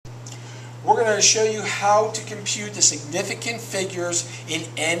we're going to show you how to compute the significant figures in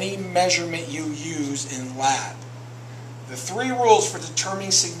any measurement you use in lab. The three rules for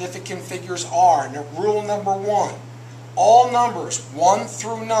determining significant figures are, rule number 1, all numbers 1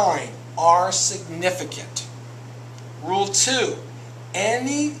 through 9 are significant. Rule 2,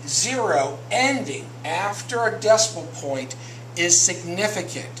 any zero ending after a decimal point is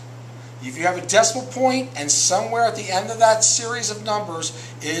significant. If you have a decimal point and somewhere at the end of that series of numbers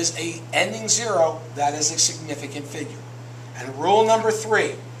is a ending zero, that is a significant figure. And rule number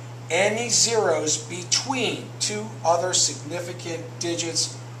 3, any zeros between two other significant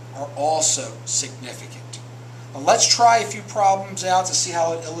digits are also significant. Now let's try a few problems out to see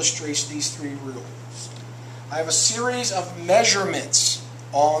how it illustrates these three rules. I have a series of measurements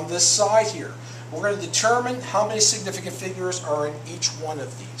on this side here. We're going to determine how many significant figures are in each one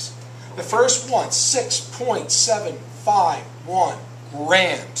of these. The first one, 6.751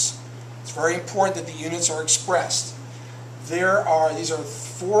 grams. It's very important that the units are expressed. These are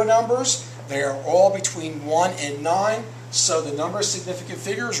four numbers. They are all between 1 and 9. So the number of significant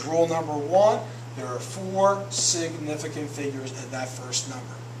figures, rule number 1, there are 4 significant figures in that first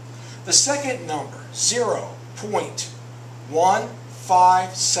number. The second number,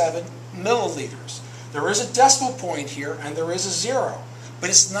 0.157 milliliters. There is a decimal point here and there is a 0. But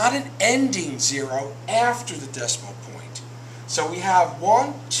it's not an ending zero after the decimal point. So we have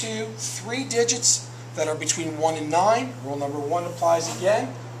 1, 2, 3 digits that are between 1 and 9. Rule number 1 applies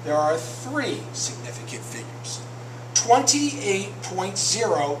again. There are 3 significant figures.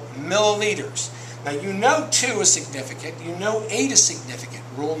 28.0 milliliters. Now you know 2 is significant. You know 8 is significant.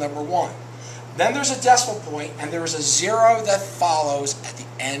 Rule number 1. Then there's a decimal point and there is a 0 that follows at the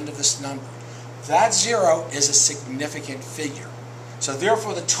end of this number. That 0 is a significant figure. So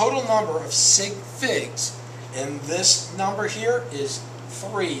therefore the total number of sig figs in this number here is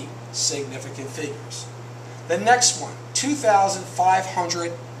 3 significant figures. The next one,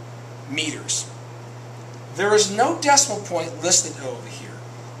 2,500 meters. There is no decimal point listed over here.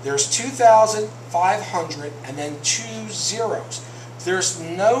 There's 2,500 and then 2 zeros. There's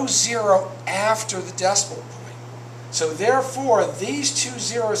no 0 after the decimal point. So therefore these 2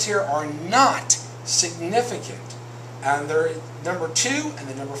 zeros here are not significant. And number 2 and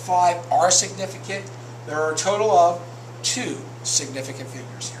the number 5 are significant. There are a total of 2 significant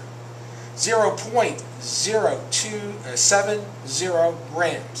figures here. 0.0270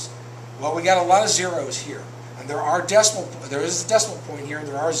 grams. Well, we got a lot of zeros here. And there is a decimal point here, and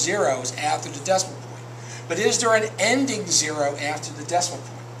there are zeros after the decimal point. But is there an ending 0 after the decimal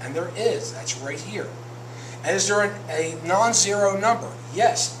point? And there is. That's right here. And is there a non-zero number?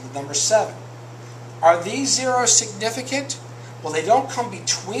 Yes, the number 7. Are these zeros significant? Well, they don't come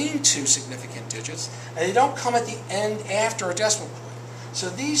between 2 significant digits, and they don't come at the end after a decimal point. So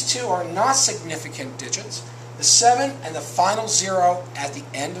these 2 are not significant digits. The 7 and the final 0 at the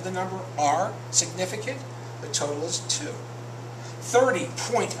end of the number are significant. The total is 2.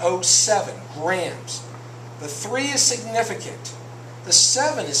 30.07 grams. The 3 is significant. The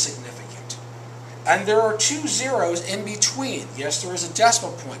 7 is significant. And there are 2 zeros in between. Yes, there is a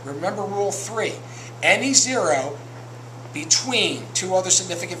decimal point. Remember rule 3. Any 0 between 2 other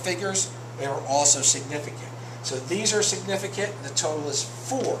significant figures, they are also significant. So these are significant, and the total is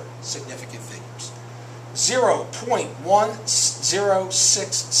 4 significant figures.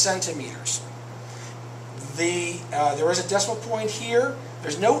 0.106 centimeters. There is a decimal point here.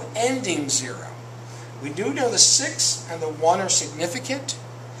 There's no ending 0. We do know the 6 and the 1 are significant.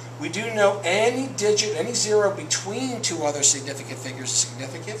 We do know any digit, any 0 between 2 other significant figures is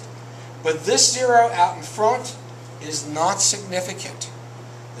significant. But this 0 out in front is not significant.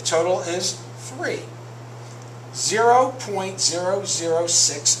 The total is 3.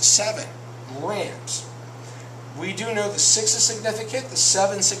 0.0067 grams. We do know the 6 is significant, the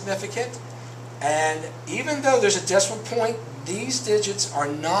 7 is significant, and even though there's a decimal point, these digits are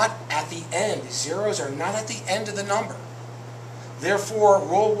not at the end. These zeros are not at the end of the number. Therefore,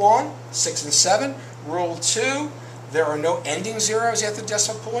 rule 1, 6 and 7. Rule 2, there are no ending zeros at the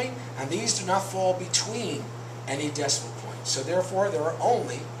decimal point, and these do not fall between any decimal point. So therefore, there are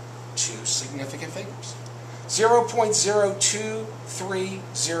only 2 significant figures. 0.0230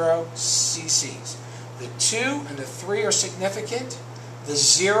 cc's. The 2 and the 3 are significant. The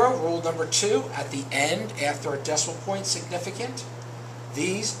 0, rule number 2, at the end after a decimal point, significant.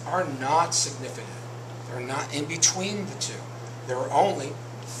 These are not significant. They're not in between the 2. There are only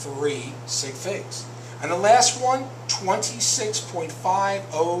 3 sig figs. And the last one,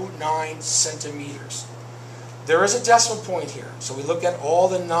 26.509 centimeters. There is a decimal point here. So we look at all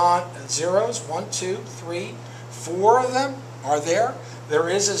the non-zeros, 1, 2, 3, 4 of them are there. there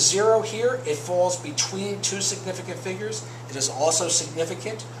is a 0 here. It falls between two significant figures. It is also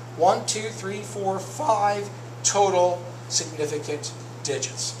significant. 1, 2, 3, 4, 5 total significant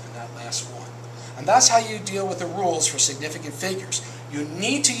digits in that last one. And that's how you deal with the rules for significant figures. You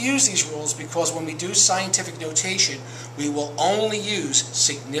need to use these rules because when we do scientific notation, we will only use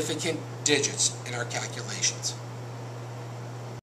significant digits in our calculations.